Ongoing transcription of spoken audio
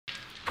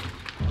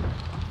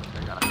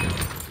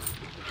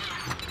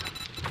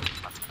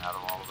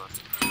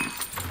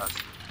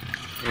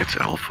It's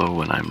alpha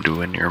when I'm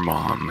doing your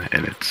mom,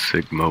 and it's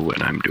sigma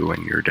when I'm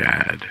doing your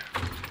dad.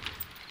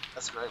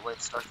 That's a great way to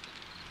start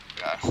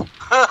the guy.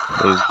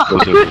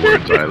 Those are the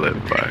words I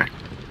live by.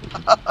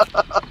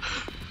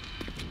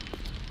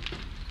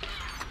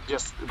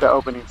 Just the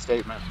opening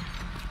statement.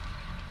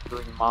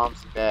 Doing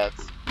moms and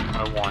dads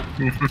 101.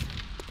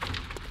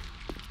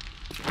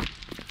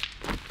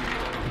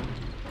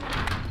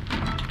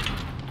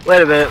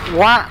 Wait a minute,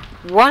 why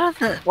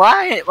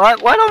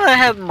don't I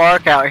have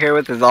Mark out here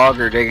with his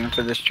auger digging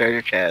for this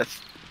treasure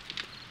chest?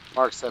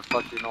 Mark said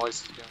fuck your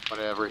noise, he's doing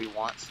whatever he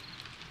wants.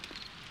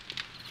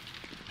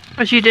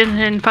 But you didn't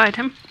invite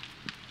him?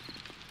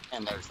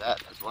 And there's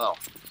that as well.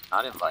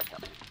 Not invite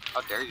him.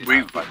 How dare you not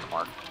invite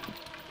Mark?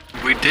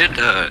 We did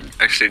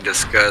actually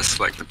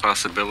discuss like the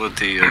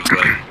possibility of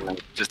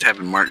like just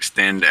having Mark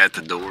stand at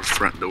the door,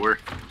 front door,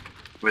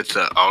 with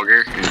the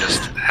auger and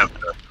just have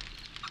the.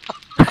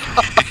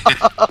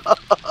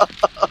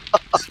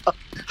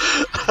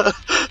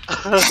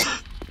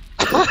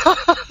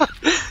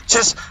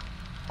 Just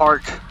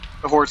Mark,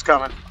 the horde's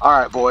coming.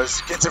 Alright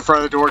boys, gets in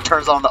front of the door,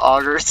 turns on the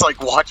auger. It's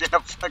like watching a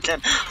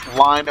fucking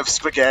line of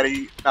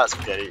spaghetti, not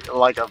spaghetti,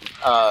 like a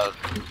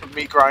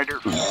meat grinder.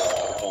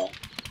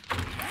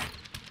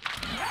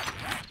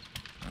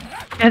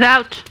 Get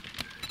out!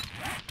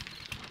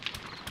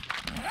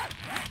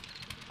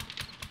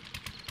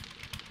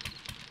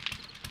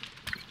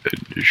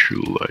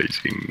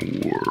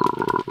 Initializing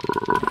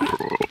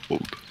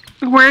world.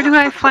 Where do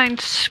I find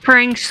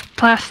springs,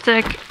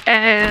 plastic,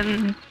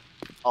 and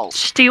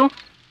steel?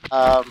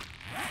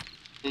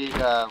 Need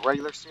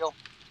regular steel?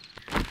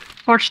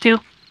 Forged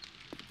steel.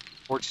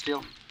 Forged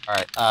steel?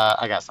 Alright,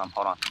 I got some,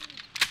 hold on.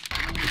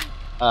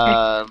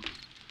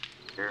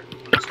 Here.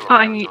 Oh,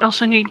 I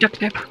also need duct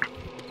tape.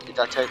 Need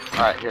duct tape?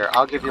 Alright, here,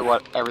 I'll give you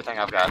everything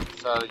I've got.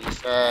 So you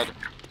said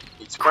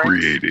need springs?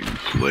 Creating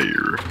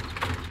player.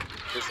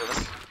 Who's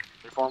this?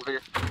 Reform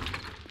figure?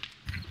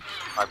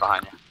 Right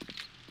behind you.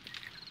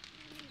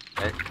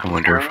 Okay. I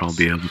wonder if I'll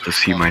be able to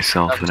see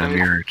myself in a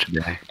mirror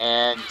today.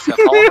 And you said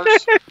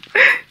polymers?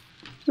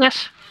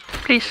 Yes,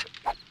 please.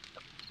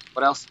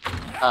 What else?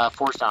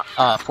 Forged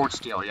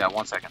steel, yeah,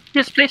 1 second.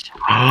 Yes, please. Yep,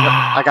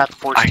 I got the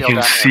forged steel I down can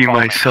here. see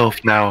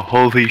myself now.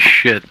 Holy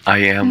shit, I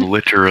am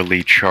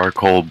literally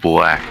charcoal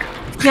black.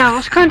 Yeah, I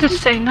was going to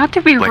say, not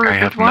to be Like I rude,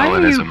 have but why are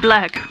you melanism.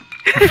 black?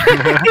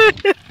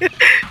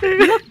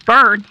 You look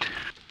burned.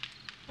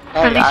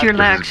 Hey, At least your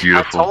legs. This is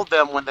beautiful. I told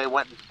them when they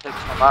went and picked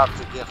him up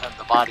to give him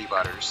the body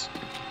butters.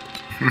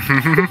 No,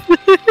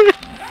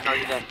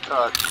 you didn't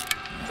cook.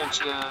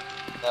 Sent you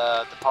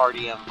the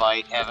party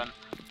invite, Evan.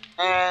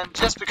 And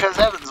just because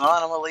Evan's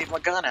on, I'm gonna leave my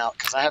gun out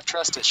because I have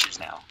trust issues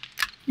now.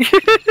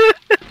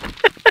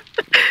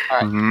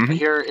 Alright,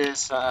 here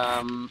is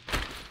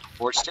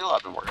forged steel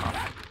I've been working on.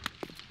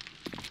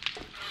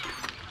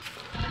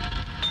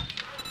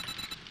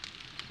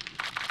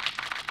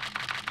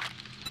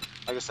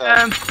 Like I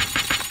said,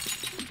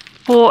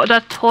 for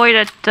that toy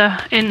that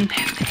in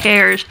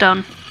hair is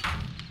done.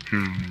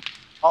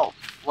 oh,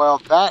 well,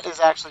 that is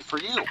actually for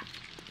you.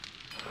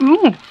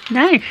 Ooh,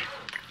 nice.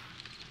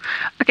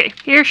 Okay,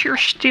 here's your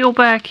steel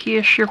bag,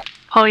 here's your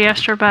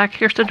polyester bag,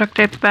 here's the duct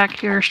tape bag,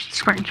 here's the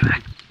springs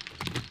bag.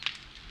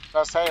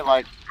 I'll say,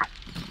 like,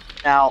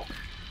 now,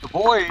 the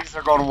boys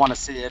are going to want to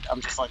see it. I'm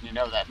just letting you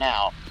know that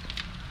now.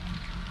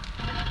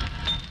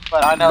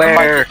 But I know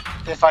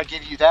if I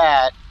give you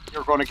that,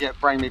 you're going to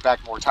bring me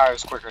back more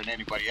tires quicker than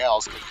anybody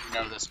else because you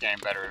know this game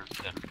better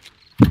than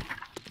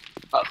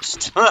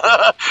most.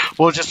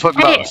 We'll just put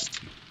most.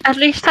 At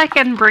least I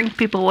can bring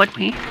people with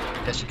me.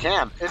 Yes, you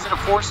can. Is it a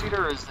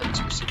 4-seater or is it a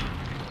 2-seater?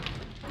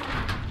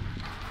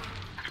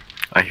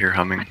 I hear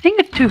humming. I think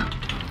it's 2.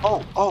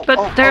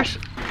 But there's.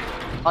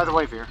 By the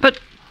way, Veer. But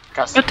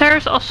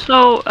there's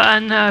also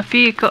an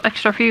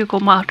extra vehicle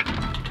mod.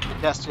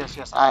 Yes.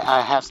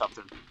 I have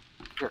something.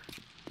 Here.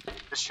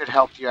 This should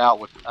help you out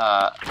with.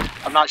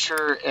 I'm not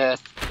sure if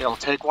it'll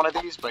take one of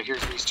these, but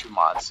here's these 2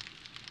 mods.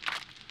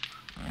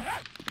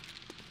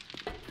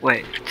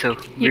 Wait, so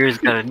Veer's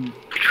got a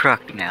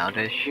truck now,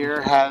 does she?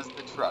 Veer has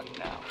the truck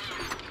now.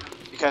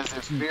 Because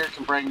if Veer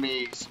can bring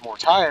me some more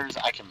tires,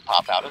 I can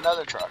pop out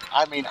another truck.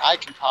 I mean, I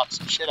can pop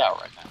some shit out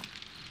right now.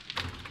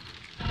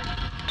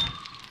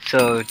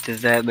 So,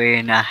 does that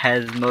mean I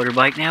has a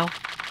motorbike now?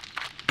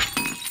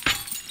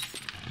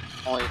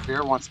 Only if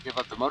Veer wants to give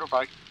up the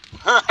motorbike.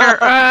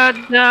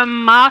 The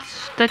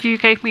mods that you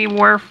gave me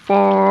were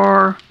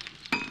for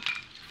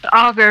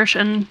augers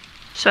and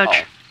such.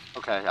 Oh,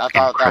 okay, I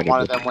thought that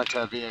one of them went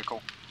to a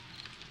vehicle.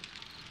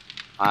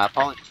 I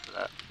apologize for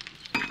that.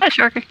 Hi,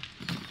 Sharky.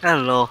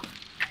 Hello.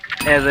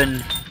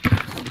 Evan.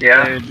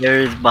 Yeah?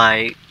 There's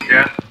bike.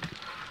 Yeah?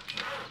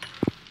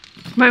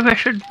 Maybe I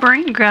should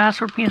bring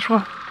grass with me as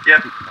well.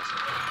 Yep.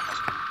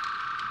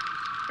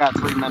 Got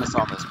 3 minutes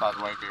on this, by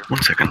the way, Veer.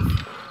 1 second.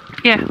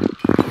 Yeah.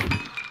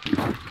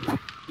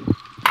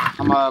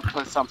 I'm gonna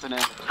put something in.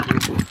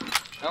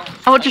 No,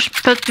 I'll just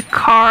put the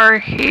car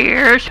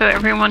here so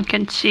everyone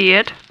can see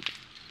it.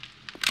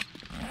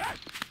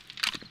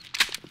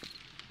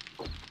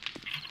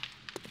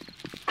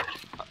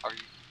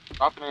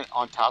 Dropping it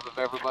on top of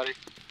everybody.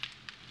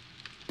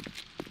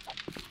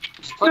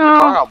 Just put the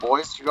car out,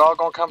 boys. You all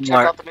gonna come check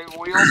out the new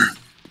wheels?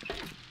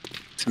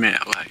 It's me,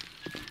 like,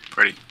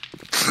 pretty.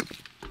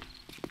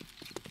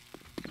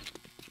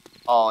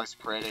 Oh, it's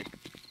pretty.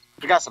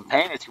 We got some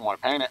paint if you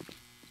want to paint it.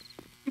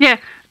 Yeah,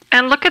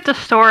 and look at the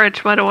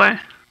storage, by the way.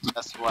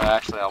 That's what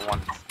actually I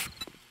wanted.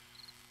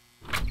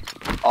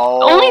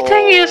 Oh, The only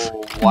thing is,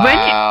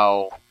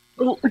 wow.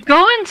 when you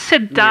go and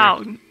sit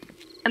down,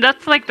 and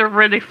that's like the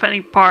really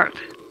funny part.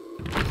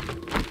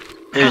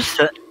 There's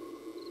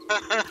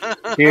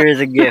here is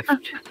a gift.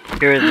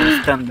 Here is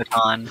a stun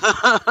baton.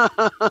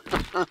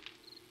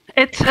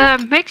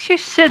 It makes you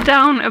sit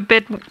down a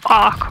bit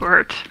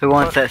awkward. Who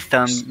wants that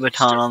stun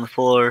baton on the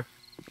floor?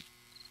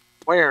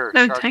 Where?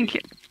 No, Sharky? thank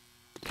you.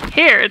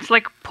 Here, it's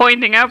like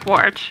pointing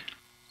upwards.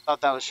 I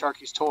thought that was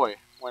Sharky's toy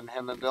when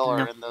him and Bill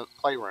are in the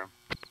playroom.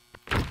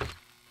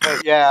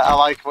 But yeah, I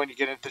like when you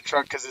get into the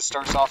truck because it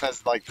starts off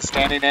as like the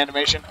standing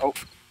animation. Oh.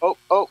 I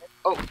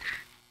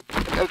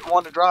don't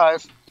want to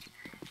drive.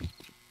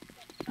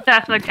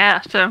 That's the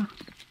gas, so.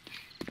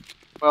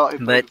 Well,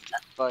 it But-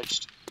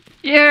 fudged.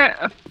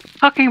 Yeah,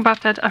 talking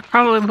about that, I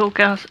probably will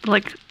get,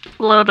 like,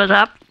 load it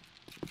up.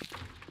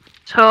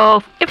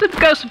 So, if it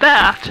goes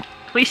bad,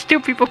 at least 2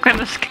 people can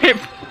escape.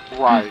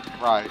 Right.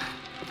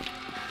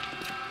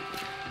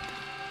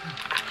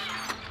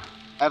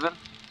 Evan,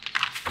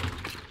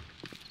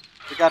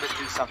 we got to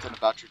do something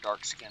about your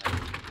dark skin.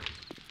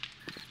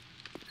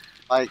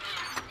 Like,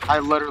 I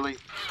literally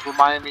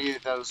remind me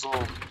of those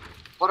little.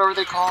 What are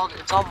they called?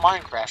 It's on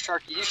Minecraft.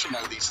 Sharky, you should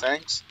know these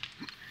things.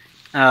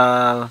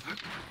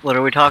 What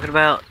are we talking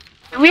about?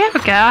 We have a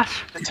gas.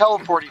 The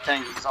teleporting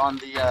things on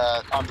the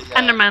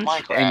Endermans.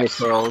 Minecraft.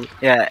 Enderpearl.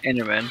 Yeah,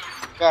 Enderman.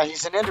 Yeah,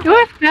 he's an You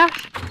Enderman. have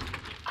gas.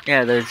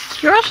 Yeah,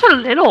 there's. You're also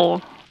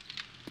little.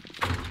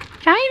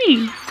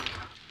 Tiny.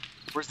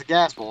 Where's the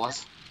gas,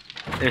 boys?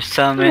 There's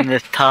some in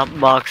this top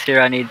box here.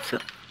 I need some.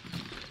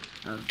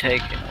 I'm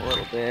taking a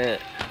little bit.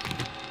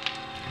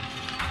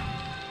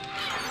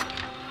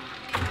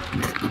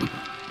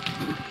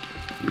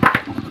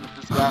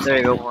 There's gas There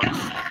on you the go. floor.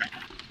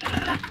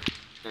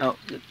 Oh,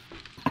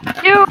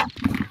 You.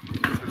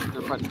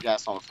 They're putting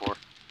gas on the floor.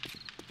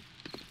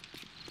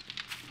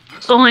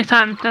 It's the only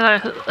time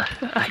that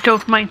I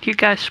don't mind you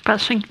guys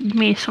passing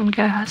me some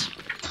gas.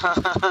 Have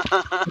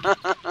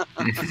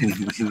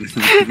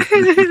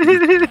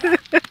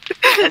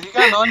you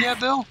gotten on yet,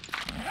 Bill?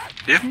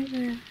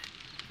 Yeah.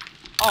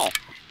 Oh,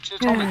 should have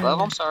told me, bub.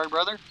 I'm sorry,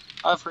 brother.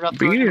 I forgot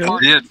to Yeah.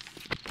 party. Did.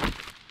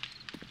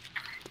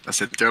 I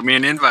said, throw me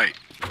an invite.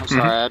 I'm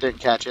sorry, I didn't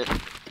catch it.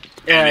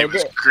 yeah, And I, it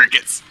was did.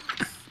 crickets.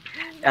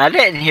 I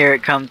didn't hear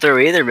it come through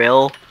either,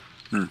 Bill.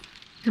 Is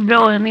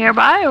Bill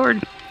nearby, or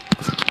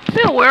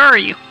Bill, where are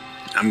you?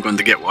 I'm going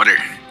to get water.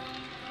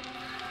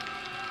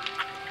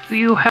 Do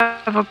you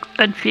have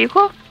a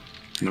vehicle?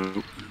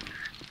 Nope.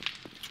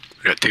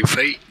 I got 2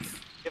 feet.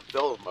 Give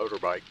Bill a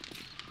motorbike.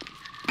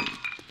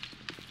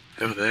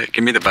 Hell that.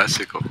 Give me the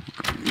bicycle.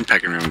 I'm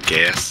packing around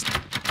gas.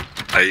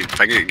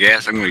 If I get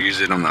gas, I'm going to use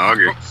it on the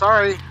auger. Oh,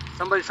 sorry,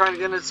 somebody trying to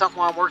get into something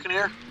while I'm working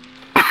here?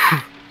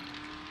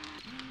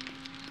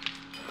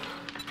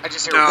 I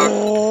just hear.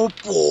 No.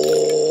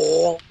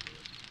 Oh.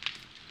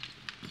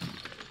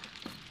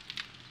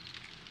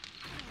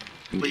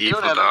 The What you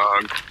evil doing, Evan?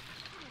 dog.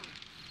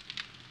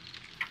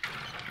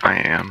 I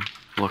am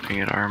looking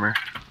at armor.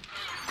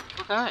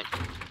 Okay.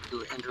 Do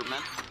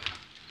Enderman.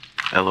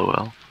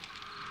 LOL.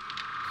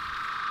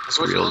 That's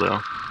what Real you look,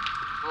 though.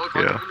 you look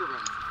like Yeah. an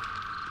Enderman.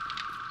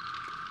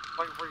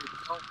 Like where you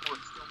teleport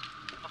still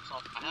pops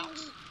off my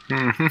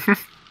house.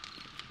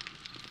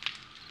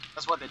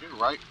 That's what they do,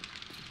 right?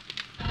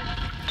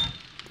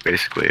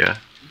 Basically, yeah.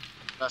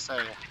 I say,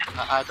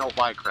 I don't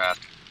Minecraft.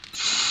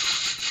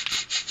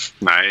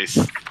 Nice.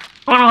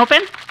 Wanna hop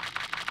in?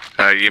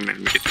 You let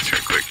me get this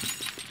right quick.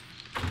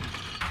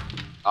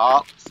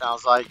 Oh,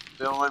 sounds like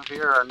Bill and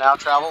Veer are now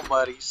travel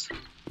buddies.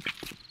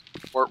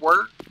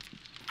 Word?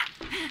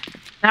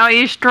 Now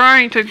he's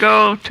trying to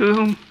go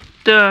to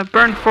the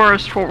burnt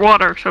forest for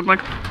water, so I'm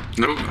like,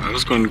 Nope, I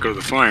was going to go to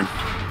the farm.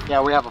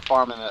 Yeah, we have a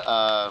farm in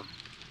the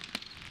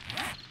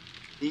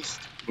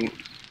east,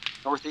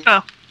 northeast.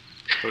 Oh.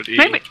 Go to eat.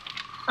 maybe.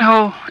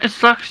 Oh,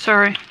 it's luck,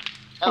 sorry.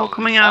 Hell,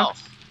 coming out.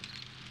 south.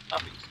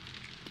 Southeast.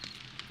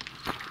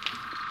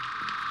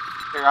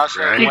 Here, I'll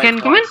show Right. you You can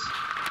come in?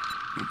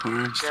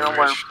 Farm, Share them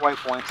where storage.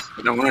 waypoints.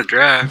 I don't want to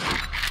drive.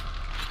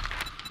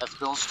 That's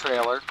Bill's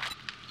trailer.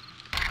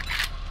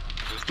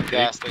 There's the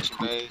gas station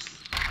base.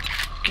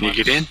 Can you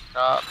get in?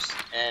 Shops,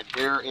 and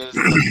here is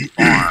the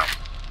farm.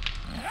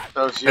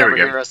 So if you There we ever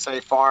go. hear us say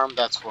farm,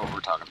 that's what we're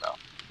talking about.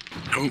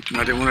 Nope,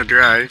 I didn't want to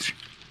drive.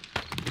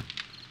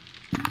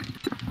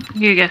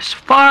 You guys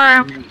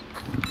farm.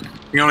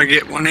 You only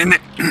get one in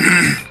it.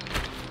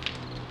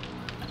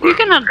 You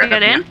cannot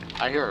get in.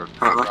 I hear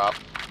a Uh-uh. drop.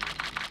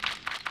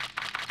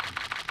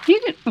 You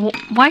can,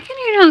 why can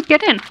you not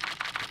get in?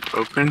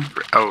 Open.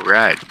 Oh,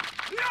 right.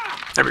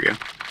 There we go.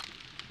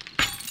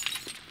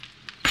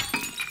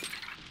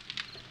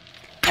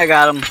 I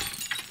got him.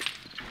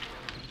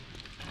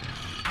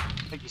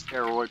 I think he's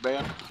Steroid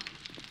man.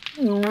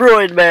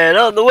 Roid man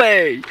on the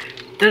way.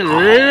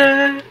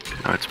 Oh,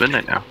 it's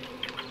midnight now.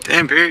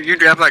 Damn, Beard, you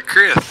drive like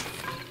Chris.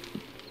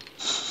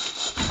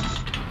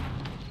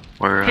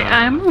 We're, Okay,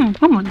 I'm a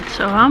woman,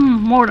 so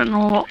I'm more than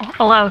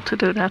allowed to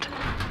do that.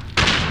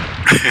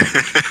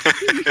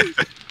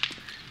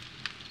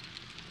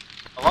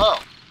 Hello.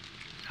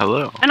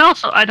 hello. And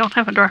also, I don't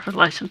have a driver's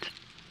license.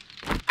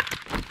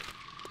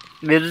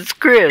 It's You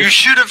Chris.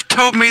 should have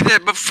told me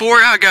that before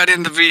I got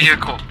in the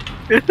vehicle.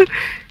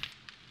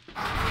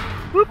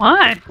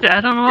 Why?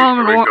 I don't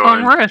Where we want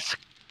going? on risk.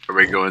 Are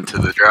we going to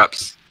the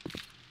drops?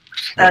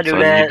 I That's do on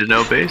that. need to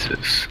know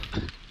basis.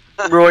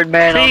 Roid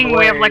man on Seeing the we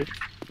way. have like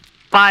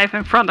 5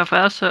 in front of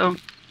us, so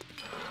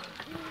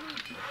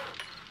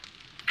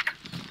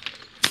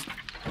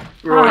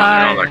Roid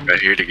Hi. We're all like right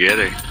here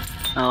together.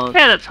 Oh,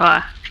 yeah, that's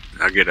why.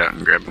 I'll get out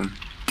and grab them.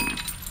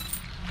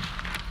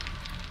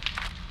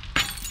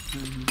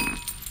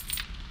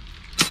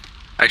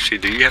 Actually,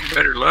 do you have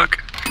better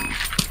luck?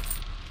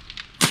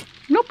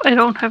 Nope, I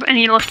don't have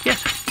any luck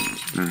yet.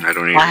 I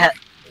don't I even. ha-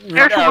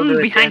 There's I'll one do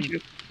it behind then.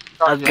 you.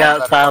 I've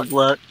got 5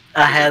 luck.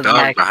 I have dog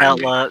maxed behind out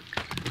me. luck.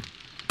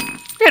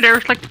 Yeah,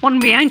 there's like one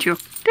behind you.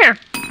 There.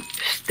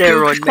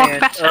 Steroid Just walk man.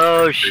 past it.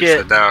 Oh There's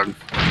shit. the dog.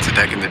 It's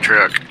attacking the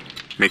truck.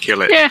 May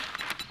kill it. Yeah.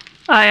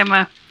 I am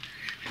a.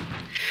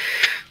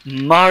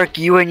 Mark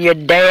you in your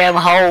damn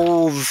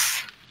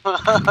holes.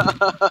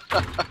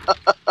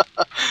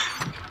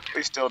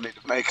 We still need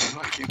to make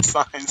fucking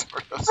signs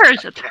for those. Where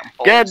is it? goddamn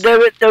God holes.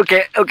 damn it.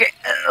 Okay, okay.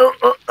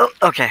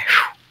 Okay.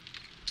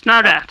 It's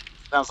not that.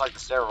 Sounds like the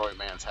steroid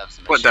man's have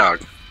some What issues.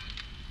 dog?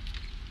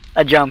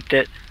 I jumped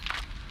it.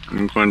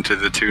 I'm going to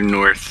the 2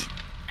 north.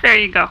 There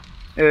you go.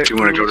 Do you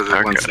want to go to the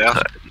Dark 1 south?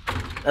 outside.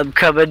 I'm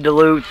coming to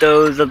loot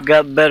those. I've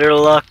got better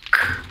luck.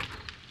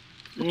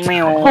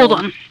 Meow. Hold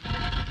on.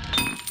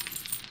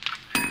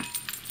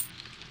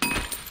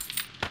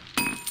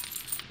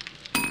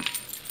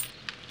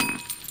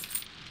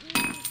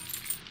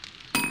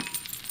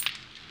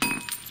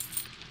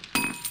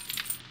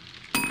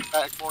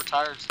 Back 4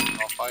 tires and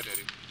I'll fight at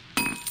him.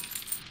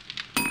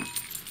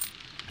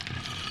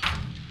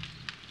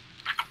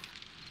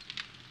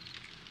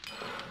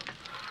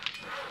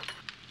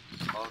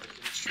 Oh, the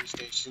chemistry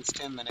station's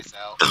 10 minutes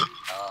out.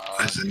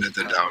 There's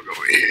another dog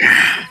over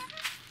here.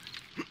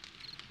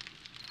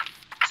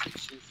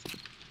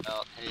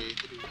 Out, hey,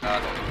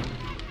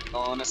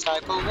 gonna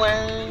snipe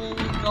away,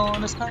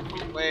 gonna snipe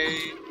away.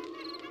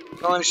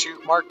 Gonna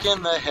shoot Mark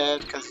in the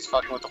head because he's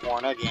fucking with the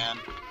horn again.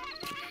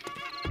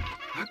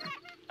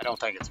 I don't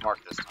think it's Mark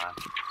this time.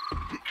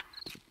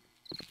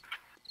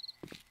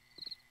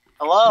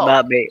 Hello?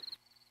 Might be.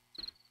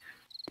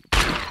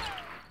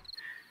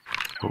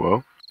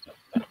 Hello?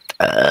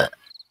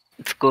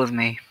 Excuse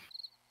me.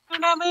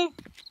 Not me.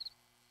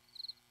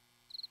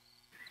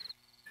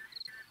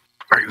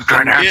 Are you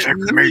trying to have sex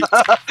with me?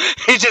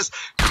 He just,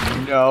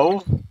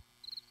 no.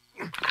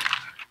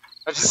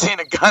 I just seen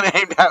a gun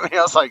aimed at me.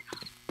 I was like,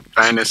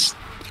 Finest.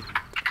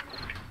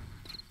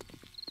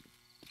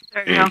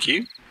 There you go. Thank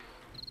you.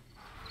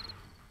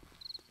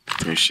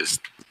 It's just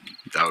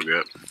dog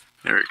up.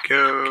 There we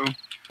go.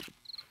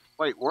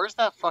 wait, where's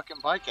that fucking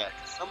bike at?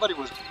 'Cause somebody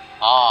was.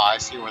 Ah, I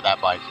see where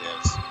that bike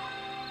is.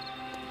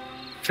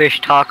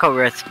 Fish taco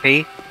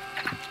recipe.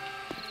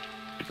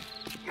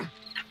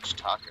 Just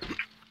talking.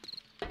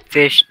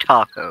 Fish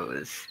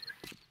tacos.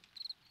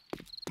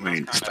 We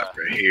need to stop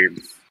right here.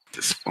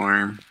 This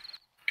farm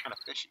Kind of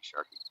fishy,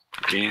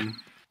 Sharky. again.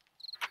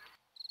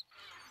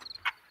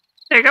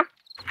 There you go.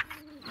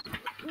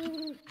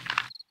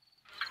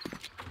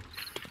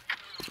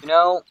 You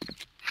know,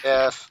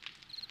 if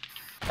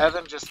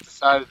Evan just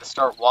decided to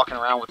start walking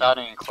around without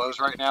any clothes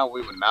right now,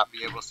 we would not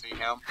be able to see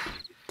him.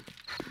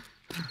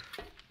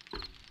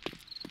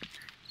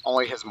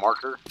 Only his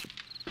marker.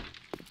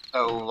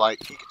 So,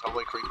 like, he could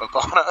totally creep up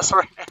on us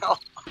right now.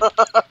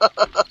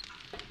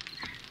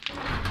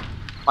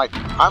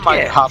 I might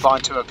Yeah. hop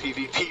onto a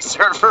PvP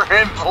server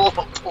and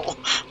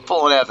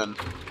pull an Evan.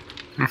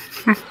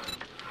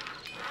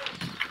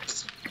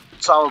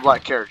 Solid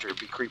black character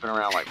be creeping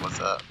around like, what's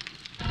up?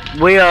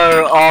 We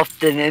are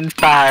often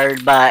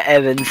inspired by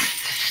Evan's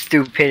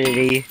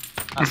stupidity.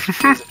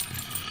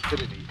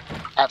 Stupidity.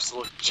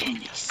 Absolute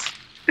genius.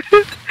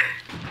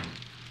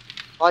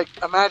 Like,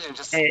 imagine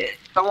just Eh,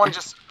 someone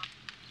just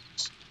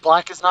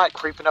black as night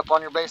creeping up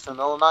on your base in the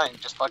middle of the night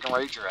and just fucking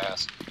raid your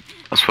ass.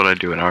 That's what I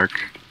do in Ark.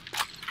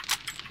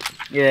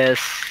 Yes.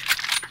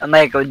 I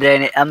make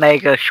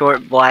a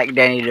short black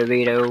Danny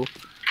DeVito.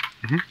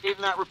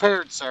 Even that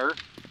repaired, sir.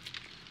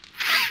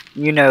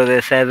 You know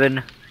this,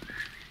 Evan.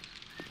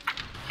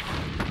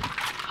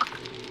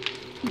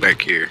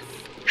 Back here.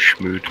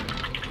 Schmoot.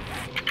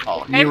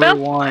 Oh, Hey, You Bill.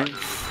 were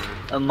once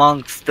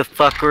amongst the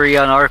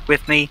fuckery on Ark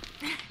with me.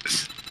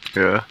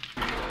 Yeah.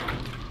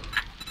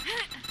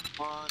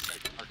 1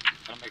 second.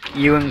 Gotta make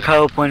You and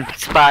Copeland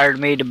inspired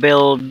me to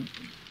build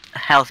a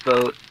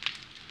houseboat.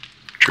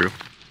 True.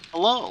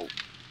 Hello.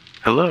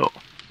 Hello.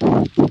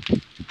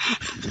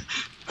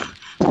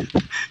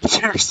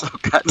 You're so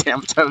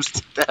goddamn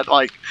toast that,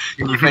 like,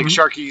 you make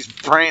Sharky's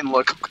brain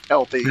look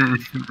healthy.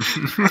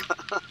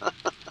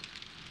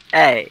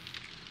 Hey.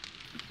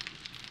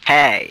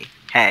 Hey.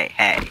 Hey.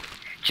 Hey.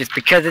 Just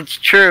because it's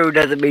true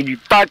doesn't mean you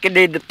fucking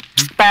need to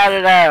spout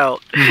it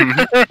out.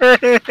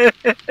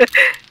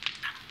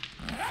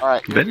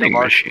 Alright, Vending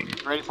machine.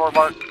 Ready for it,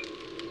 Mark?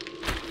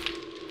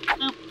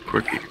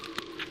 Quickie. There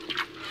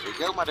you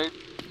go, my dude.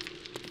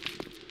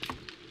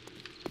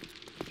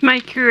 My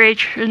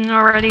curation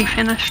already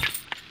finished.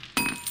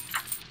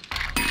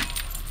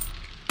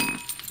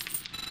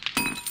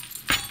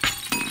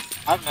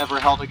 I've never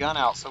held a gun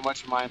out so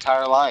much in my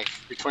entire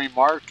life. Between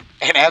Mark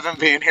and Evan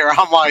being here,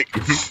 I'm like...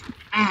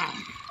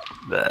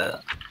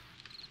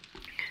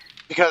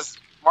 Because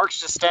Mark's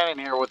just standing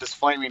here with his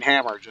flaming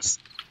hammer just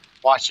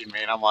watching me,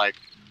 and I'm like,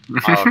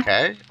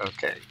 okay.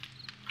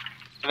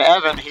 And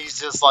Evan,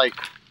 he's just like,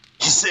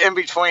 he's in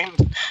between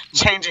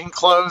changing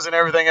clothes and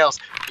everything else.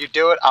 You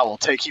do it, I will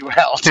take you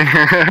out.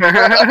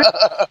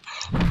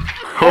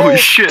 Holy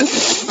shit.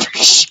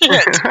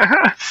 Shit.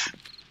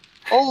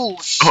 Oh,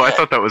 shit. Oh, I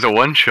thought that was a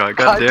one-shot,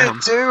 goddamn. I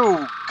did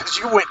too, because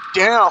you went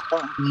down.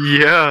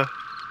 Yeah.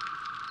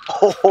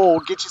 Oh,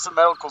 get you some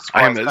medical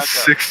supplies. I'm at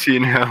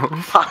 16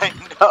 health. I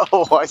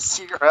know, I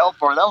see your health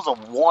bar. That was a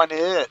one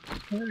hit.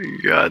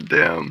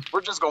 Goddamn.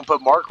 We're just gonna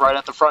put Mark right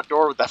at the front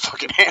door with that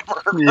fucking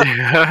hammer.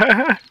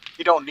 Yeah.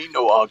 You don't need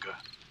no auger.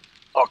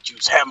 I'll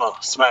use hammer.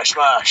 Smash,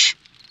 smash.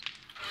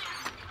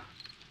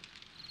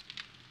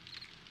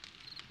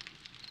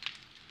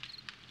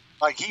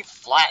 Like, he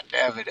flattened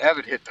Evan.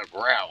 Evan hit the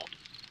ground.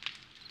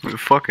 It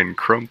fucking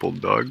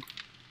crumpled, dog.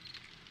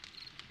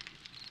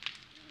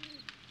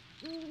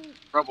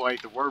 Trouble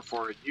ain't the word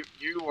for it.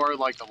 You are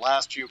like the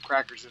last few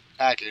crackers in the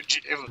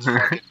package. It was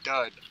fucking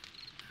done.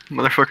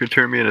 Motherfucker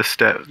turned me into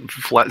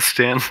Flat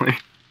Stanley.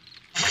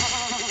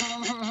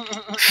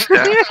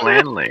 Stat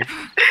Flanley.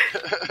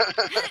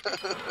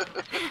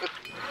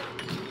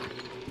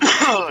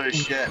 Oh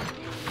shit.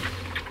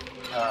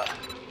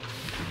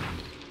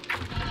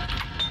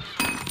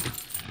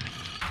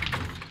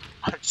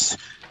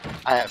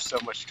 I have so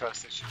much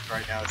trust issues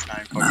right now. It's not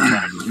even fucking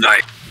funny.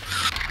 Nice.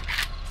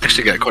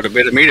 Actually got quite a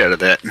bit of meat out of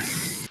that.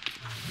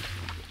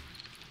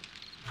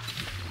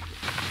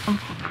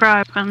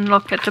 Grab and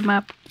look at the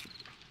map.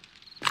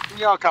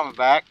 Y'all coming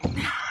back?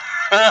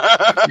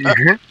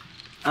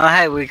 Oh,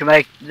 hey, we can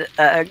make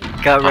a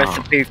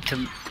recipe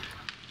to...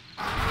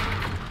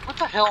 What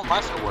the hell am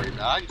I so worried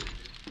about?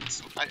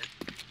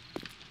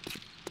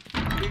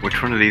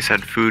 Which one of these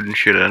had food and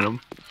shit in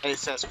them? It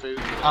says food.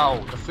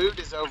 Oh, the food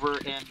is over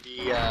in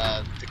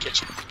the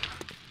kitchen.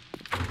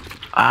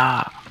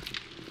 Ah.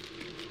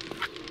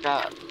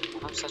 God,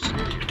 I'm such an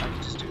idiot. I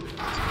can just do this.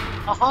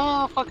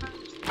 Aha, fucker.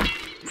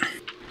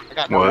 I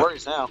got no What?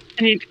 worries now.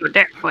 I need to go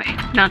that way,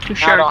 not too Now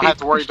sure. I don't have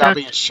to worry about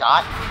being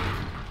shot.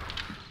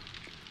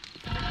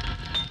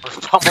 Or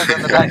pummeled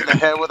in the back of the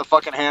head with a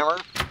fucking hammer.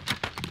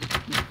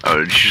 Oh,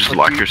 did you just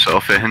lock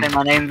yourself in? Say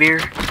my name, Veer?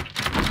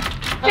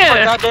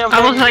 Yeah, Goddamn I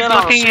was thing like again,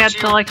 I'll looking shoot at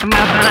you. the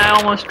map and I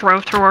almost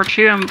drove towards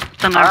you and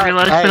then I Alright,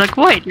 realized, hey, like,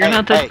 wait, you're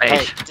not this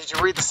base. Hey, did you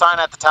read the sign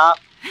at the top?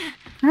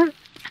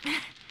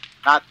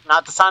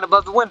 Not the sign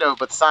above the window,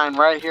 but the sign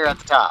right here at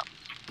the top.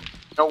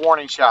 No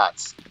warning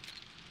shots.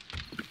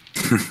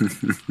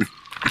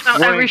 No,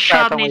 every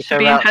shot needs to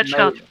be a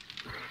headshot.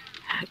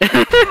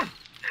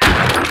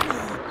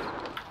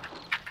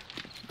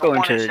 Go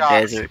into the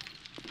desert.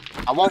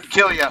 I won't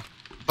kill you,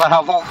 but I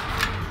won't.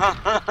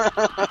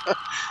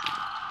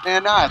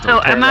 Man, now I have to So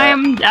repair am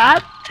I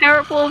that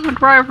terrible of a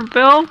driver,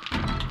 Bill?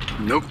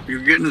 Nope,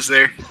 you're getting us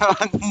there.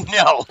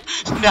 No,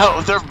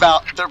 they're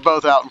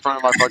both out in front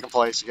of my fucking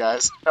place, you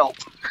guys. Help.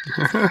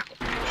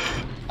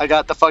 I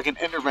got the fucking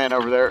Enderman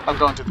over there. I'm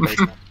going to the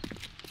basement.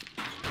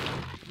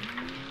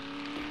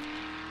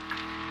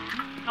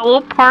 I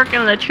will park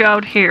and let you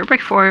out here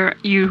before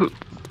you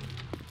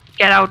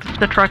get out of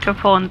the truck and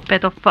fall in the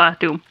pit of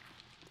doom.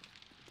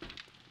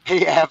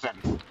 Hey,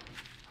 Evan.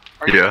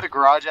 Are you Yeah. in the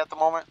garage at the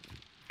moment?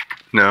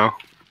 No.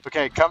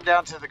 Okay, come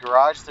down to the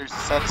garage. There's a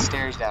set of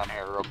stairs down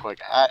here real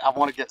quick. I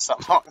want to get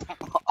something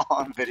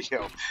on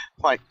video.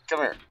 Like,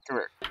 come here.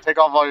 Take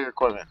off all your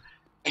equipment.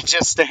 And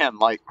just stand,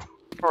 like,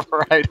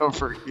 right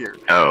over here.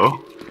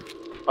 Oh.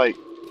 Like,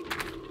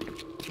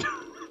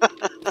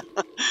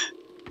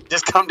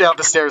 just come down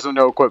the stairs with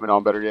no equipment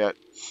on, better yet.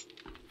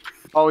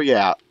 Oh,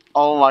 yeah.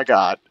 Oh, my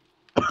God.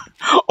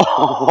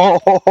 Oh,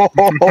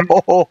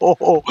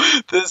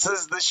 this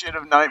is the shit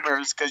of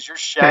nightmares, because your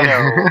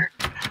shadow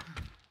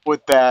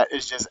with that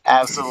is just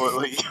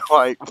absolutely,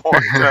 like,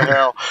 what the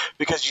hell?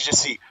 Because you just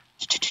see...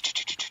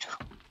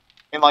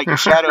 And, like, your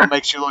shadow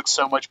makes you look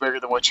so much bigger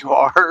than what you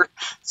are.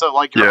 So,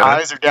 like, your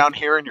eyes are down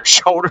here in your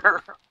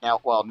shoulder. Now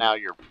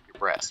your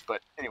breast.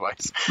 But,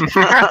 anyways.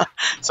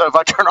 So, if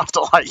I turn off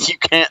the light, you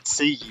can't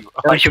see you.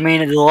 Don't you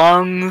mean his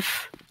lungs?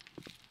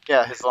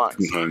 Yeah, his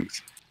lungs.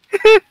 Lungs.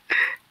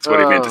 That's what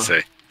he meant to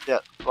say. Yeah,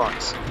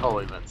 lungs.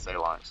 Totally meant to say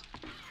lungs.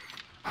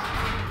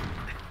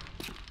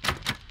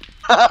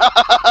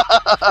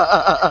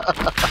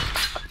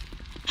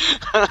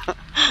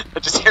 I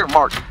just hear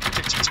Mark.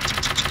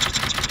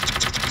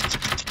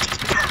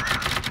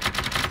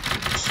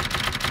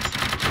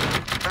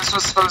 This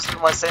was supposed to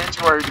be my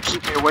sanctuary to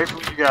keep me away from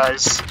you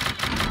guys.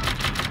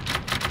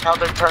 Now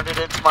they've turned it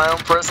into my own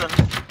prison.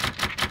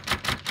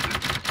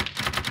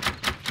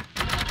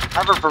 I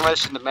have a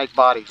permission to make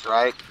bodies,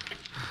 right?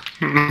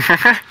 There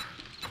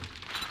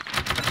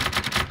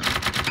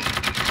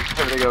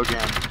they go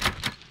again.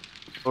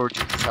 Lord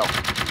Jesus, help me.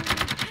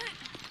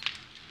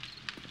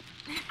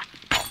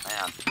 Oh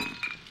man.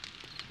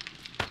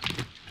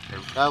 Okay,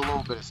 we've got a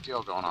little bit of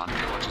steel going on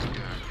here, which is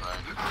good, but...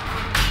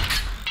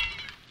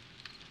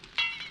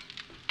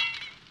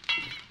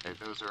 Okay,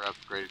 those are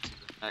upgraded to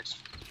the next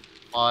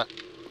slot.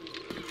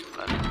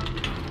 But,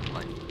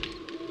 like...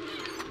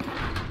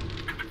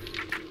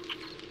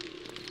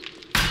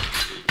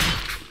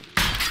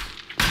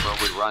 Well,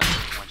 we run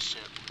when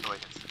shit really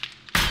hits.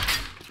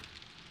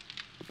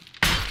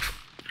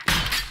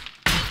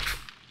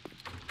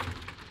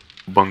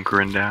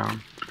 Bunkering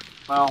down.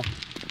 Well,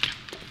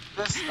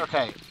 this,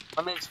 okay,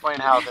 let me explain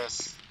how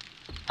this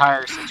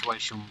entire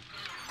situation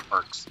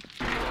works.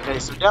 Okay,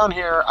 so down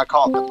here, I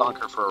call it the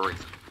bunker for a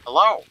reason.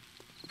 Hello?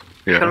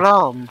 Yeah.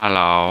 Shalom.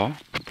 Hello.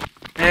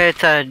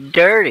 It's a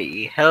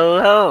dirty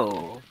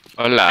hello.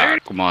 Hola,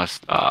 ¿cómo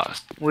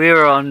estás?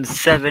 We're on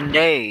 7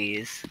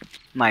 days,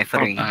 my Oh,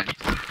 friend. nice.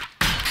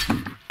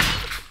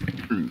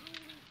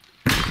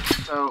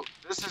 So,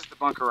 this is the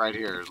bunker right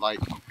here.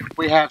 Like,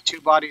 we have 2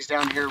 bodies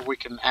down here, we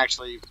can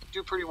actually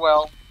do pretty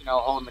well, you know,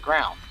 holding the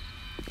ground.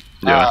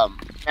 Yeah.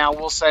 Now,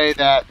 we'll say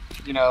that,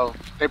 you know,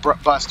 they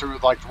bust through,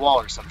 like, the wall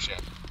or some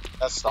shit.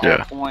 That's the whole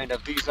point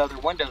of these other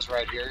windows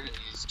right here,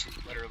 is to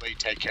literally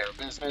take care of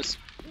business.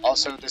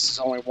 Also, this is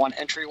only one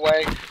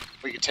entryway.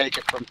 We can take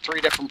it from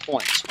 3 different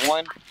points.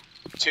 1,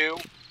 2,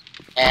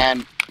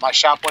 and my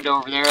shop window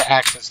over there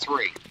acts as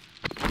 3.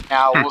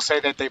 Now, we'll say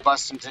that they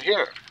bust into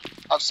here.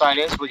 Upside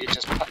is we can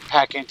just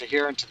pack into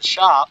here into the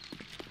shop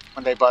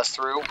when they bust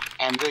through,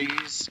 and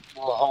these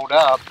will hold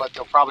up, but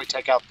they'll probably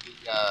take out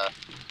the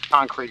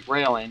concrete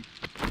railing.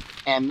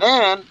 And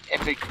then,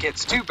 if it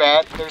gets too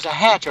bad, there's a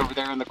hatch over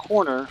there in the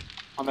corner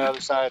on the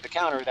other side of the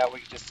counter that we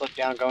can just slip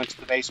down, go into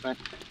the basement,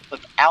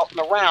 slip out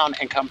and around,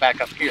 and come back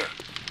up here.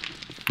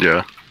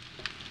 Yeah.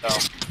 So,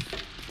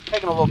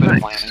 taking a little bit of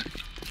planning. A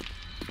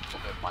little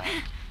bit of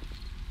planning.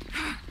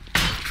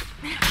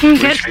 What do you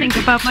guys think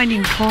about my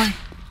new toy?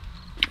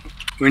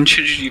 When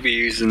should you be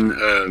using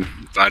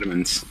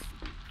vitamins,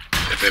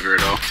 if ever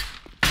at all?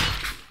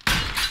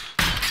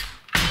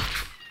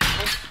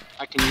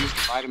 I can use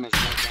the vitamins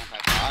and make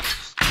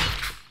antibiotics.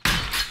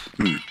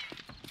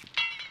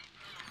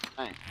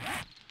 Hey.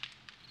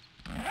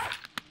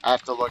 I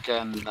have to look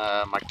in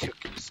my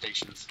cooking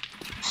stations.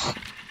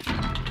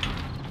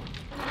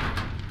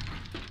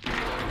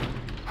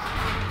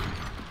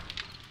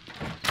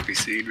 Poppy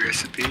seed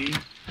recipe.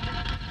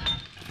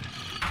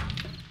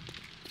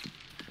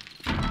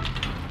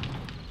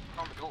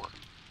 On the door.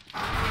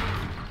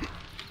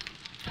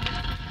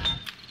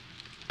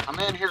 I'm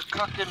in here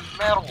cooking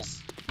metals.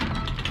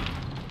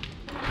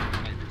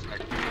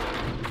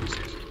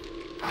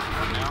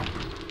 Now,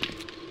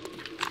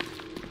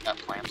 that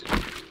planted.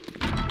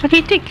 What do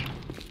you think?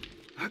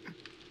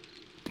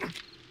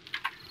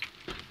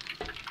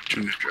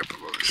 Trying to drop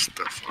all this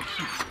stuff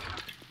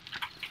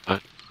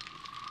off.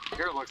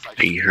 Here it looks like.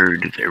 I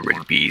heard there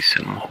would be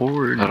some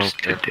hordes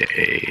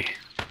today.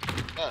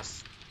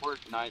 Yes, horde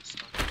night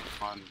starting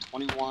on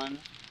 21,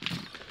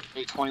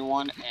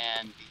 8:21,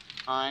 and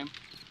the time.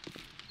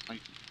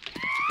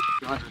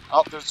 200.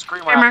 Oh, there's a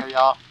screamer out there,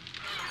 y'all.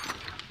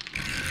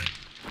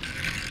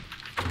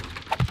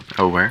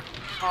 Oh, where?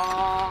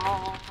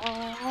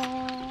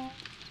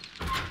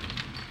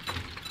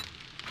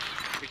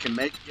 We can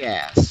make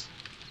gas.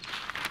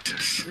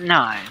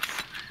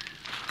 Nice.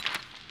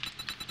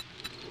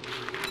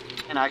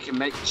 And I can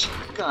make cheap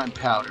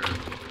gunpowder.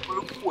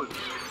 Whoop whoop.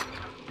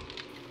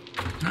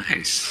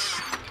 Nice.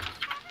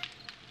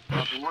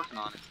 What I've been working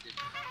on is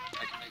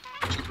I can make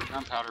cheaper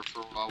gunpowder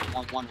for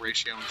 1:1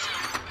 ratio instead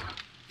of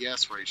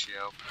yes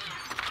ratio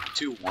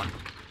 2:1.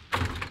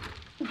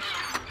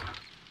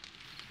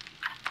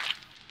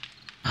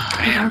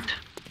 I don't.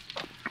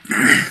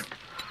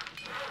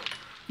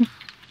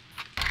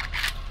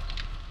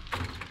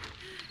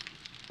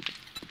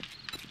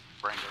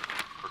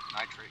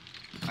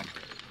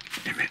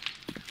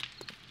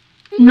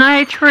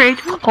 Nitrate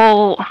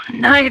coal,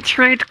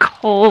 nitrate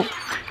coal,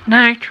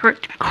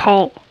 nitrate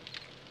coal.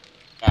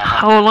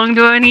 How long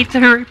do I need to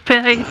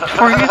repay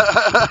for you?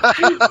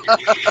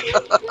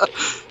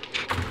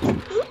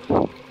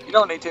 You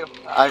don't need to.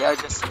 I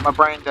just, my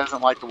brain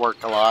doesn't like to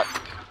work a lot.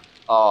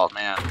 Oh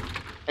man.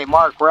 Hey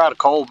Mark, we're out of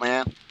coal,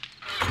 man.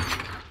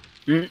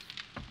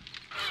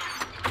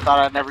 Thought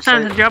I'd never say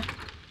Sounds a it. job.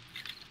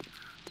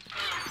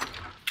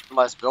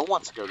 Unless Bill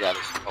wants to go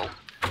gather some coal.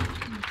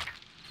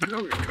 There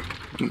we go.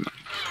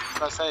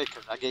 What I say,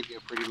 because I gave you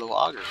a pretty little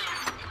auger.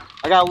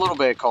 I got a little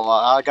bit of coal.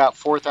 I got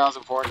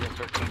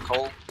 4,413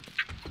 coal.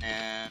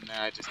 And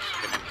I just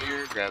get in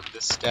here, grab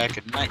this stack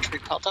of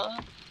nitrate powder,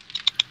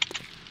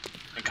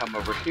 and come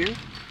over here.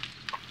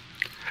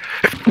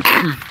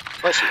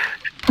 Bless you.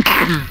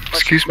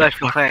 Excuse me.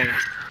 Special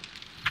thanks.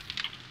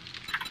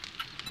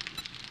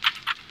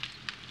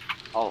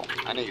 Oh,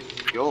 I need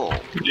fuel.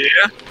 Yeah.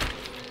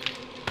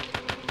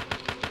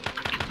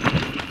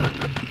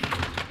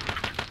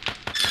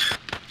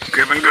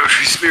 Grabbing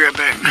groceries, be right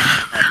back.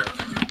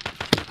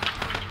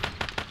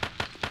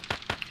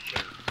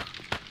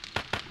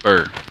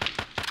 Bird.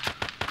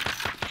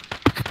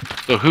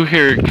 So who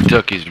here in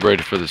Kentucky is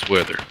ready for this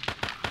weather?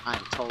 I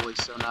am totally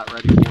so not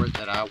ready for it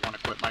that I want to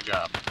quit my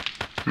job.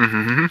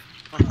 Mm-hmm.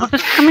 What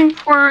is coming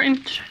for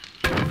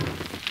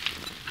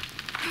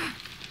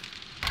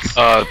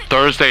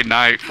Thursday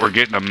night, we're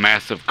getting a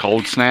massive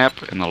cold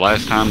snap, and the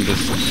last time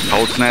this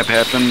cold snap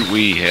happened,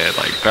 we had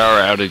like power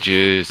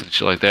outages and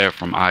shit like that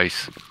from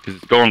ice. Because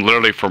it's going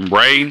literally from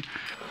rain,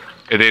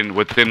 and then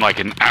within like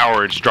an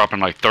hour, it's dropping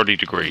like 30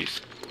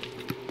 degrees.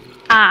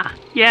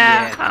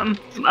 Yeah.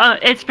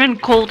 It's been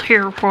cold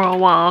here for a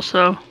while,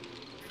 so.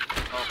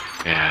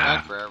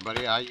 Yeah. For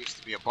everybody, I used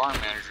to be a barn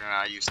manager and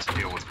I used to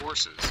deal with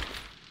horses.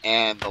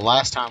 And the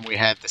last time we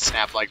had the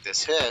snap like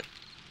this hit,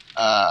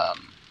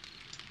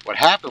 what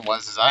happened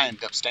was I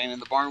ended up staying in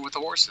the barn with the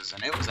horses,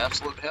 and it was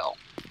absolute hell.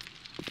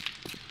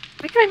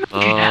 Why can I not do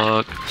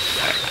that?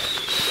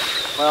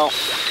 Well,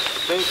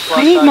 big plus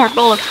I need side- more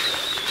bullets.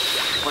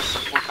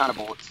 What kind of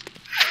bullets?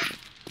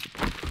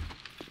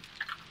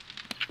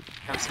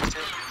 M16?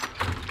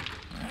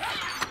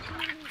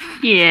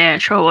 Yeah,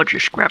 sure, I'll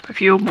just grab a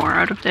few more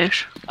out of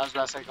this. I was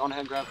about to say, go ahead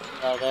and grab a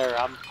few out of there.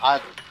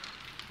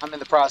 I'm in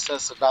the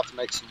process of about to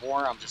make some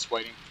more. I'm just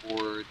waiting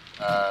for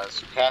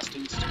some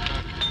castings to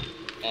cook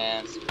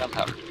and some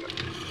gunpowder to cook.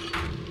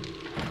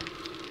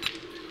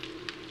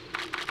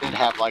 Did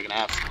have like an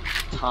absolute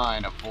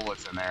ton of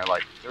bullets in there.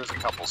 Like there's a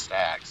couple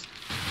stacks.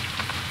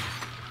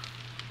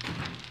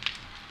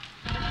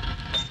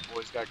 Guess the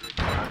boys got green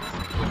cards.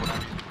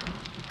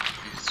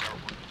 Need to start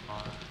working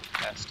on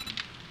casting.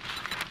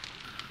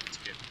 Let's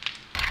get.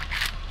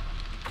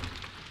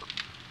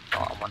 Oh,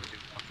 I want to do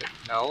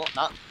 150. No,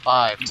 not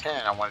 5,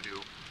 10. I want to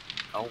do.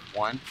 Oh,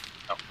 1.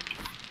 Oh.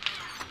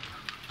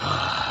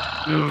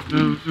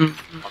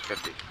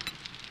 150.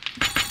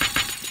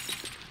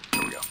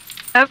 There we go.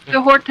 After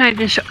the horde night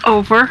is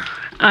over,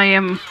 I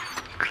am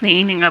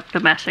cleaning up the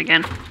mess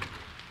again.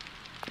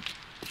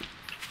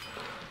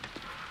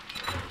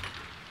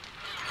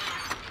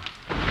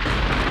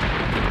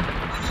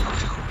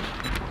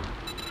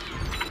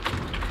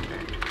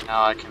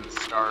 Now I can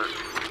start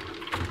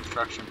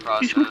construction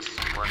process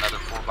for another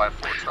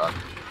 4x4 truck.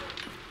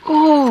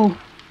 Oh,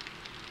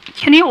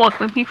 can you walk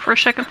with me for a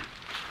second?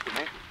 You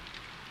may-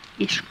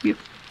 Yes, you.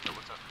 So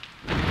what's up?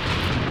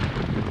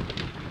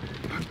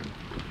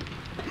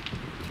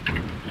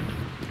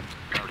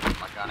 Gotta get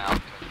my gun out.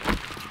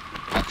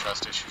 I have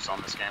trust issues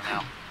on this game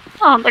now.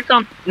 Oh, they're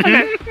gone.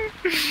 Okay.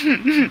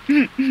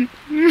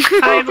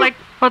 I like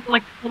put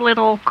like a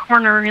little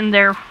corner in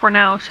there for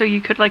now, so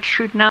you could like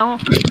shoot now.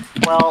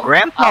 Well,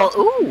 Grandpa,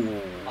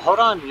 ooh. hold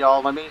on,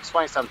 y'all. Let me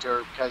explain something to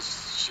her because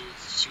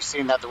she's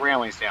seen that the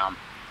railing's down.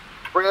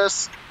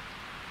 Chris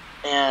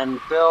and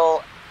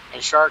Bill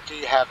and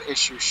Sharky have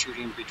issues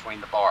shooting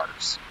between the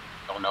bars.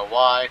 Don't know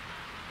why,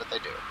 but they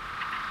do.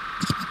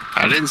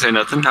 I didn't say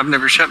nothing. I've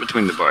never shot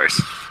between the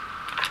bars.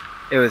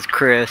 It was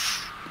Chris.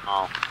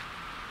 Oh.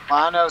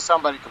 Well, I know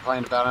somebody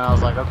complained about it, and I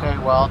was like, okay,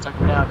 well, I'll take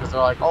them down, because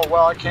they're like, oh,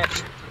 well, I can't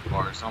shoot through the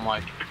bars. So I'm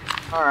like,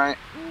 alright,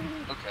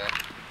 okay,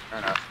 fair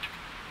enough.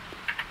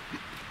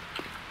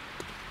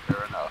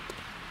 Fair enough.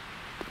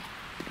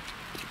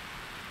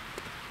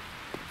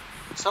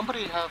 Does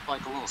somebody have,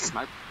 like, a little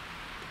sniper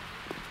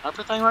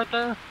thing right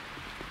there?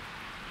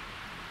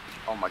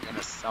 Oh my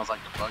goodness, sounds like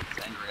the bug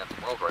is angry at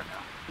the world right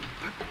now.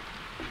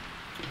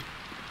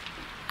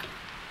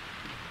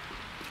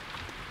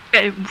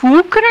 Okay,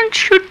 who couldn't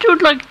shoot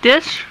dude like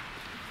this?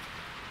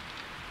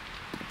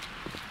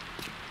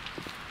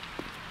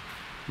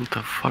 What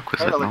the fuck was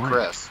that Apparently noise?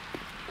 Chris.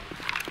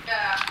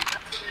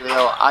 You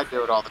know, I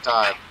do it all the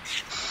time.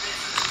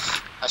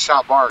 I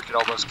shot Mark, it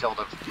almost killed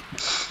him.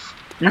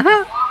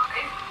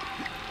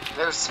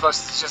 It was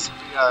supposed to just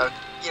be a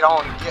get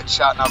on and get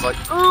shot, and I was like,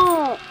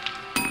 ooh!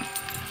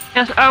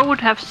 Yes, I would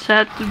have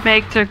said to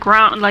make the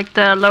ground, like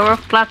the lower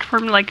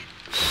platform, like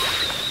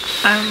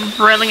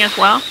railing as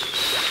well.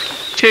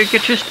 So you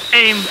could just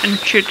aim and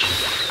shoot.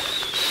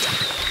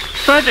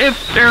 But if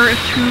there are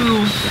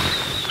two...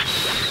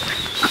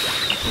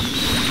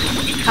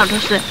 How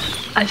does it...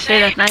 I say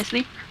that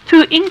nicely.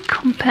 Two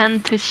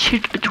incompetents to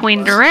shoot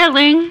between the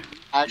railing.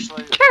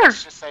 Actually, Sure.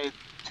 let's just say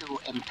too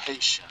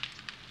impatient.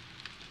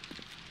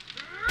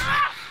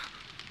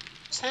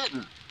 He's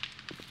hitting.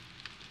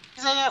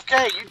 He's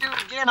AFK. You do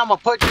it again, I'm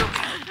gonna put you.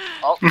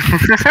 Oh,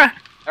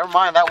 never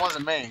mind. That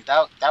wasn't me.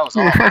 That was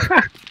all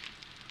her.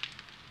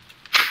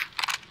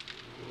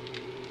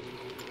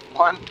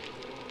 1,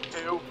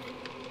 2,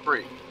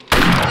 3.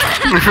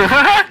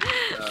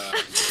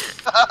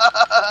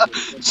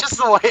 Just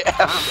the way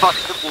Evan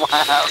fucking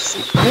laughs.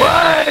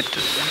 What?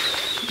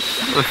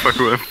 The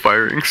fucking went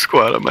firing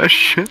squad on my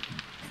shit.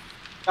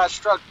 Got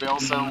struck, Bill,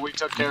 so we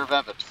took care of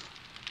Evan.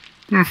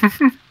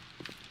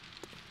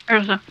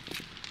 There's a...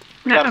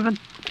 No, Got- Evan.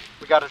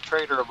 We got a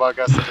traitor among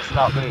us, and it's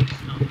not me.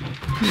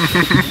 Who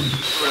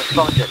would have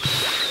thunk it?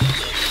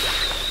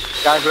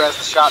 guy who has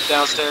the shop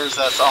downstairs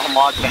that's on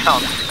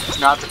lockdown is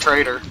not the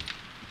trader.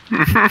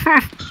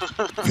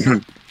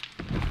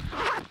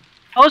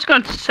 I was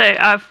going to say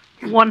I have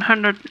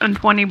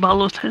 120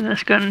 bullets in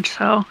this gun,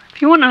 so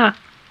if you wanna,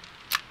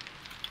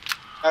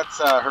 That's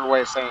her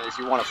way of saying if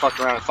you want to fuck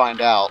around and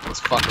find out, let's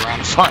fuck around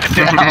and find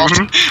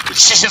out.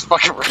 She just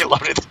fucking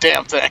reloaded the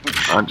damn thing.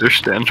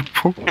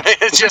 Understandable.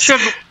 It's just,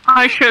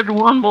 I should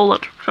 1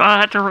 bullet, so I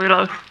had to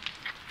reload.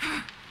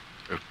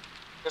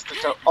 just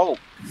a oh,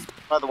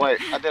 by the way,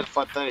 I did a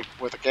fun thing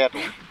with a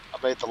candle.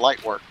 I made the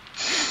light work.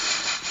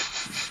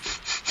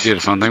 You did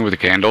a fun thing with a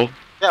candle.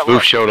 Yeah, Boof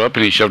look. showed up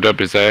and he shoved up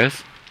his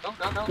ass. No.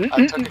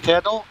 I took a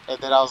candle and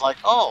then I was like,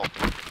 oh,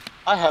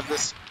 I have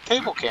this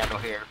table candle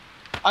here.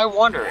 I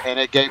wonder, and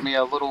it gave me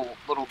a little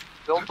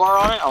build bar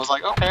on it. I was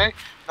like, okay. And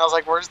I was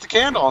like, where's the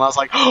candle? And I was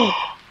like, oh,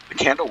 the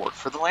candle worked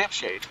for the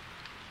lampshade.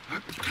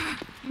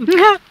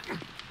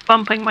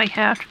 Bumping my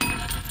head.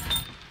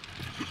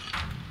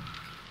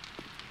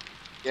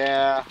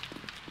 Yeah,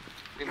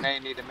 we may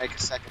need to make a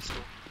second stool.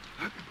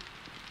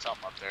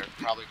 Something up there.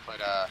 Probably put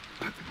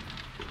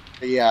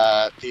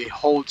the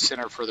hold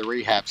center for the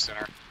rehab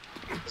center.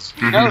 'Cause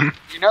you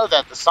know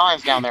that the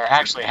signs down there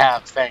actually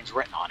have things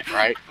written on it,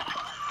 right?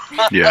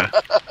 Yeah.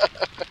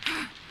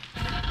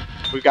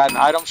 We've got an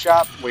item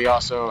shop. We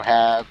also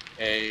have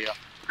a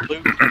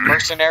loot and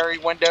mercenary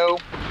window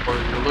for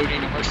your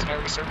looting and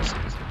mercenary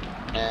services.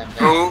 And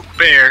Oh,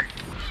 bear.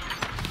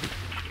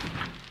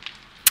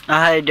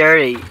 Hi,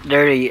 Dirty.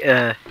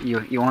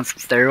 You want some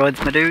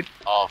steroids, my dude?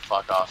 oh,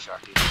 fuck off,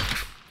 Sharky.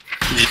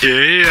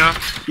 Yeah.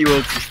 You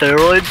want some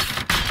steroids?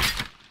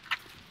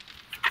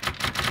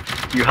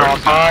 You hop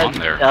There's on. on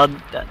there.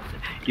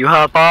 You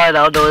hop on.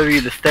 I'll deliver you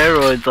the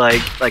steroids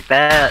like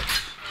that.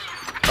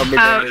 I'll be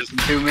there in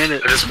 2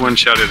 minutes. I just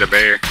one-shotted a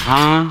bear.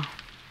 Huh?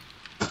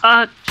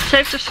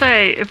 Safe to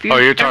say, if you Oh,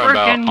 you're ever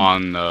talking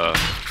about can, on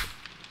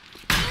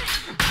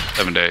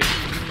 7 days.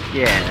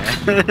 Yeah.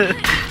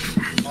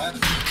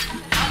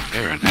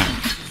 Fair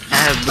enough. I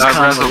have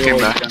Razzle become a came roid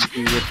back.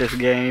 junkie with this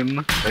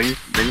game. They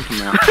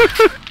come out.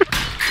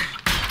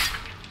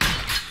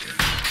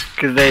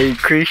 Because they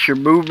increase your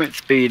movement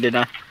speed, and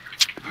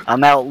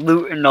I'm out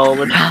looting all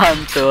the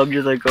time, so I'm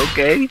just like,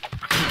 okay.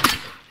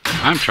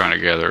 I'm on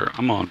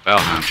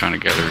Valheim trying to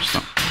gather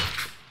some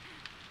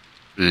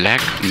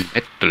black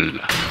metal.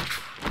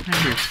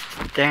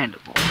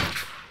 Understandable.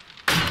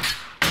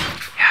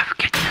 yeah,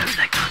 can you remove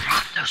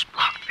those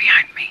blocks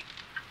behind me?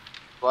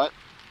 What?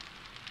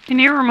 Can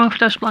you remove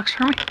those blocks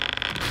for me?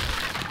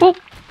 Oh,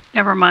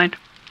 never mind.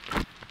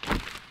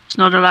 It's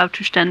not allowed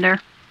to stand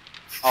there.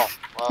 Oh,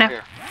 well, No.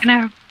 here.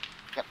 No.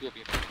 Yep.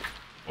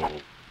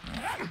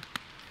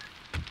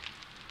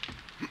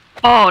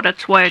 Oh,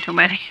 that's way too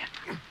many.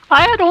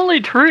 I had only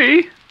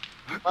 3.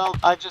 Well,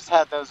 I just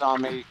had those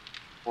on me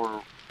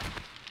for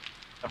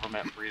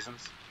government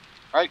reasons.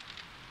 Right?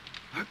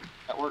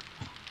 That worked.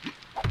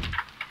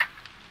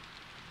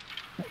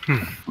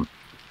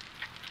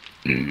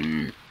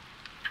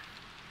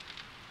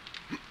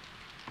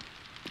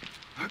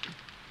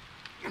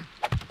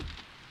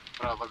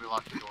 Let me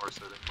lock the door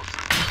so they can.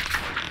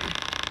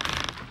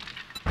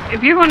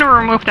 If you want to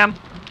remove them,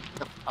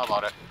 Yep, how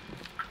about it?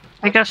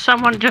 because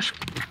someone just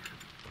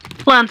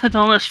planted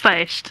on his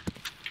face.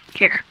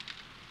 Here.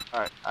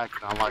 Alright, I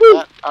can unlock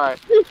that. Alright.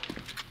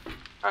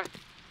 Alright.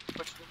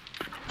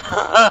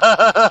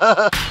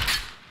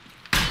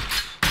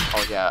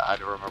 Oh yeah, I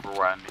do remember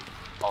where I need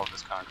all of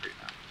this concrete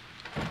now.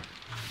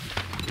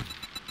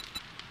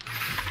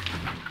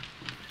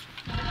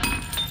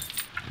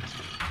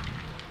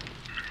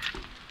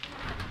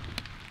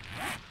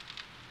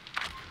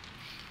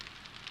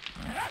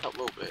 A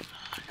little bit.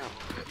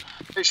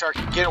 Hey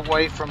Sharky, get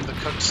away from the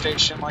cook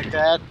station like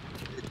that.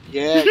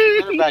 Yeah,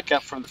 get her back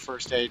up from the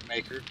first aid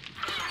maker.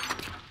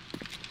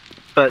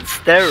 But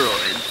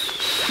steroids.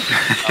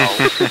 Oh.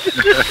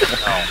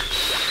 No.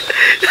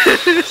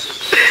 This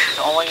is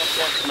only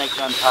intent to make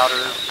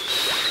gunpowder,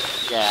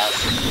 gas,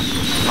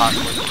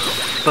 possibly glue.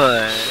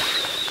 But.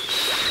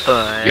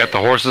 You got the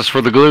horses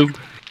for the glue?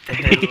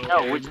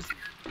 No, we just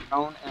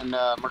stone and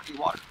murky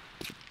water.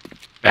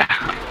 Yeah.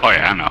 Oh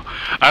yeah, I know.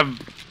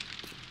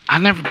 I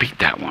never beat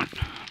that one.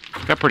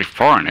 Got pretty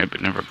far in it,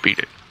 but never beat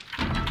it.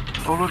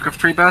 Oh look, a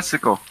free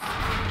bicycle.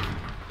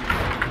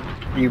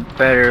 You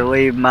better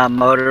leave my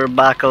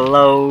motorbike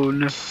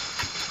alone.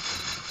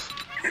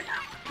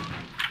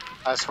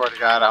 I swear to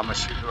God, I'm gonna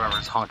shoot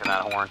whoever's honking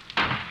that horn.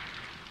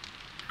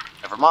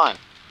 Never mind.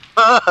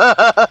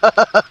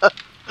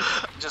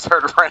 Just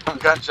heard a random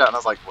gunshot and I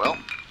was like, well,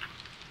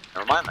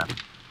 never mind then.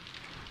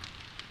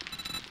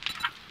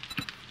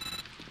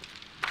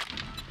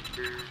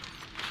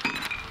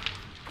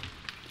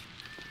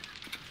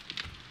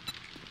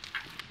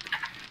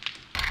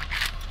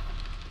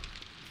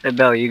 Hey,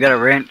 Bill, you got a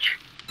wrench?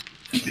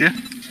 Yeah.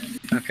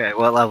 Okay,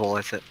 what level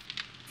is it?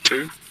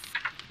 2.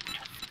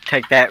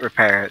 Take that,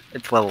 repair it.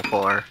 It's level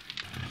 4.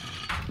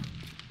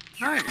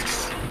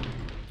 Nice.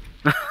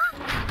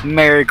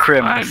 Merry God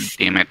Christmas.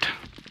 damn it.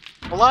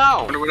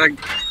 Hello! Wonder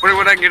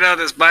what I get out of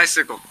this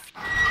bicycle.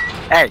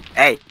 Hey!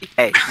 Hey,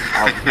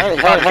 I'll hey,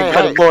 punch hey, and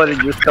put hey. a bullet in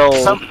your skull.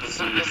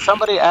 Did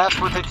somebody ask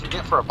what they can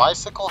get for a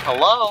bicycle?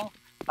 Hello?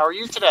 How are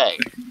you today?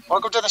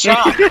 Welcome to the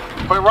shop.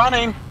 Quit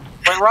running.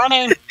 Quit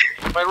running.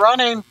 Quit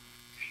running.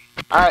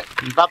 Alright,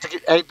 about to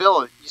get... Hey,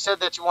 Bill, you said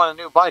that you want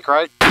a new bike,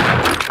 right?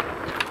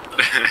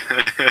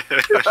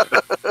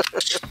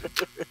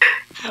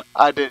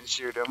 I didn't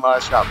shoot him. I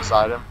shot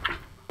beside him.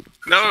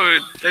 No,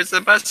 there's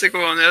a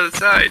bicycle on the other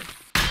side.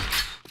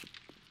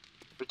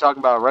 You're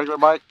talking about a regular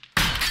bike?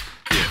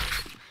 Yeah,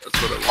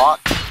 that's what it was.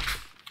 Lock?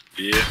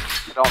 Yeah.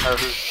 You don't know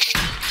who...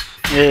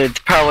 It's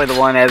probably the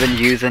one Evan's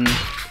using.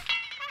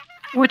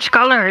 Which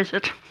color is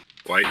it?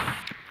 White.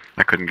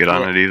 I couldn't get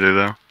on it either,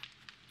 though.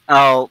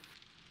 Oh,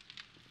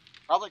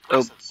 Probably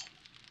Chris's.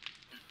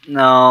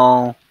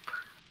 no.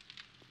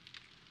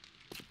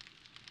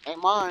 Ain't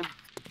mine.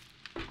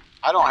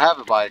 I don't have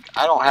a bike.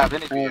 I don't have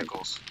any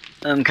vehicles.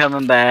 I'm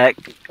coming back.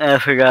 I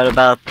forgot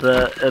about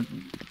the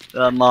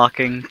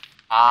mocking.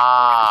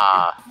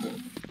 Ah.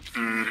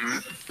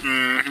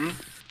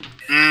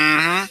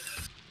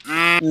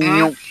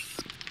 Nope.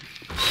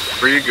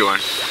 Where you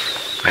going?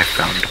 I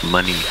found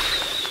money.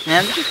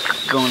 I'm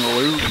just going to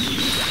loot.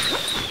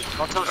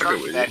 Don't tell I'll go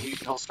Sharky with that you.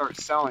 he'll start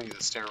selling you the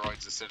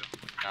steroids instead of,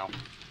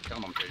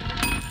 killing them to you.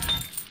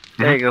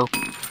 There you go.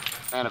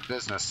 Man of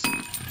business.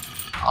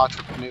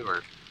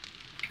 Entrepreneur.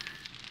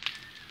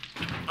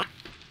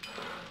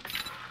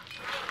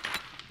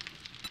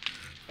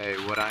 Hey,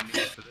 what I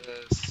need for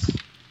this...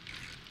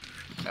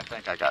 I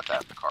think I got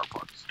that in the car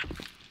parts.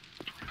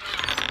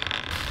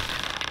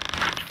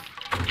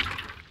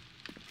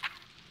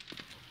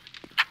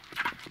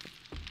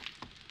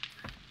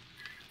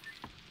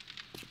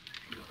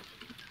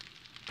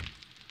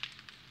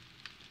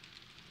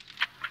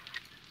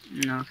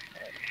 Okay.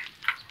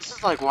 This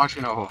is like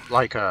watching a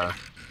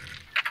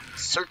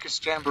circus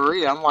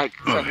jamboree. I'm like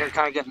sitting here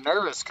kind of getting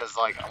nervous because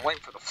I'm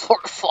waiting for the floor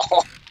to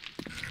fall.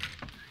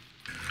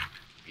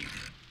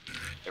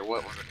 Hey,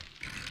 what was it?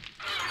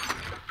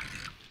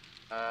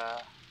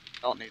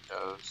 Don't need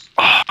those.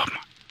 Oh,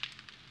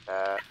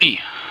 That.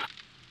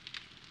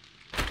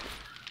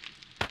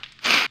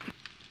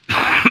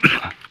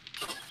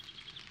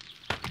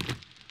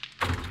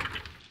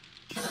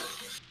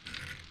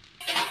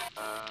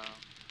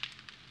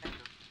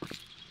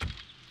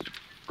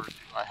 Or do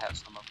I have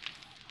some of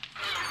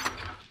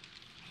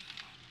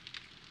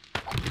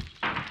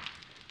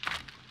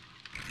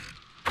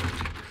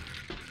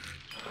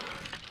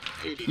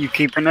them? You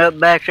keeping up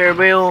back there,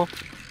 Bill?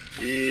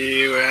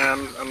 Yeah,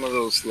 well, I'm a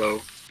little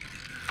slow.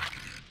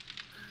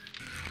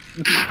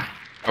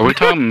 Are we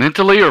talking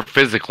mentally or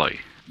physically?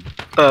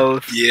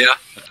 Both. Yeah.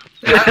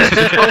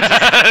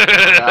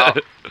 Yeah.